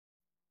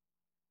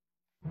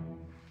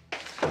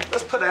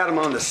put Adam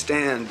on the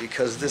stand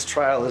because this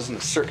trial isn't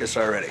a circus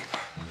already.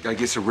 Guy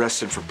gets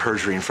arrested for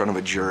perjury in front of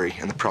a jury,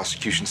 and the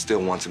prosecution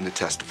still wants him to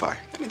testify.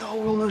 I mean, the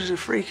whole world knows he's a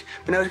freak.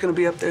 But now he's going to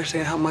be up there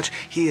saying how much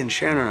he and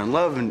Sharon are in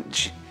love, and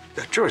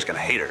the jury's going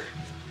to hate her.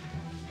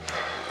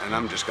 And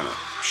I'm just going to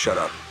shut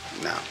up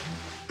now.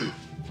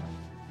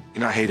 You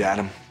know, I hate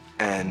Adam,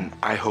 and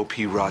I hope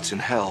he rots in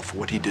hell for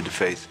what he did to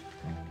Faith.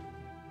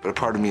 But a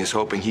part of me is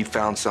hoping he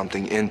found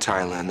something in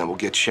Thailand that will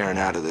get Sharon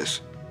out of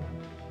this.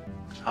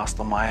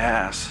 Hostile my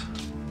ass.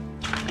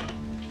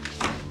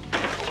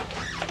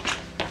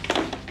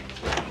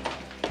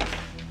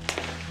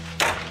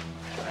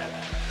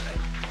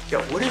 Yo,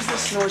 what is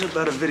this noise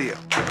about a video?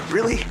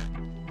 Really?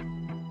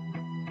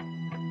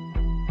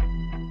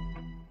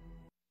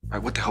 All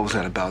right, what the hell was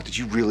that about? Did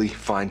you really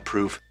find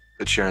proof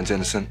that Sharon's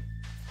innocent?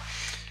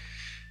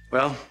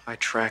 Well, I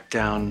tracked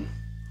down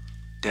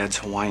Dad's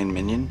Hawaiian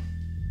minion,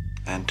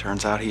 and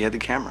turns out he had the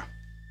camera.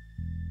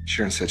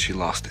 Sharon said she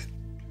lost it.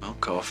 Well,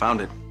 Koa found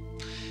it.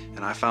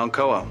 And I found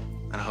Koa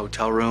in a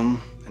hotel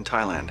room in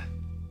Thailand.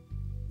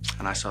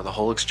 And I saw the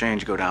whole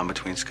exchange go down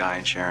between Sky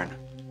and Sharon.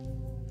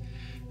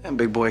 And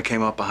Big Boy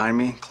came up behind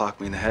me, clocked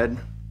me in the head,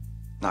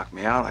 knocked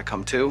me out. I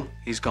come to.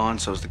 He's gone,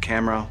 so's the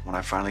camera. When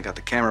I finally got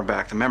the camera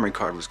back, the memory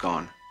card was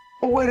gone.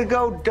 Well, way to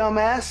go,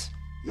 dumbass.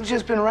 You've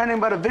just been writing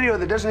about a video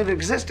that doesn't even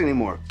exist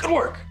anymore. Good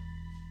work.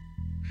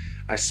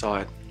 I saw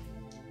it.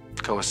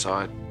 Koa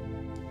saw it.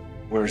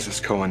 Where is this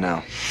Koa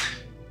now?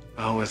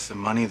 Oh, with the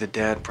money that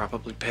Dad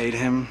probably paid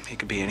him, he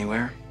could be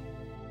anywhere.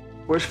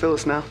 Where's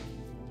Phyllis now?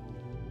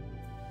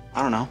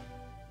 I don't know.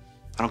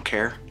 I don't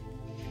care.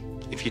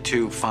 If you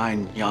two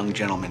fine young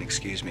gentlemen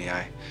excuse me,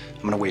 I'm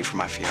gonna wait for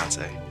my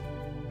fiance.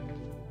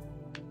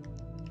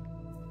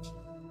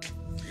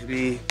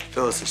 Maybe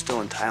Phyllis is still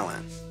in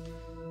Thailand.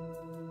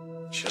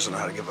 She doesn't know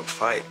how to give up a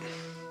fight.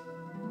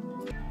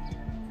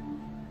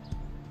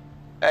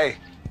 Hey,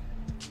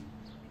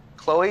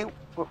 Chloe,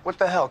 what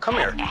the hell? Come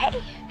here.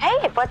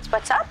 Hey,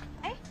 what's up?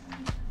 Hey.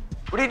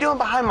 What are you doing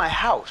behind my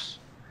house?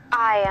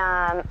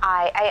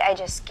 I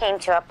just came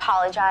to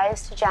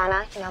apologize to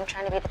Jana. You know, I'm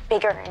trying to be the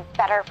bigger and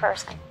better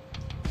person.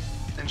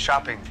 And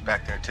shopping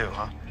back there too,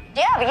 huh?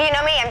 Yeah, but you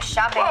know me, I'm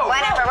shopping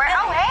whenever.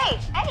 Oh, hey.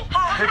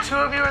 The two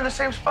of you are in the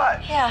same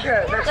spot. Yeah.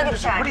 That's Look at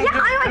interesting. that. What are you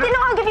doing? I didn't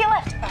know I'll give you a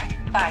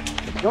lift. Bye.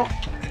 Don't.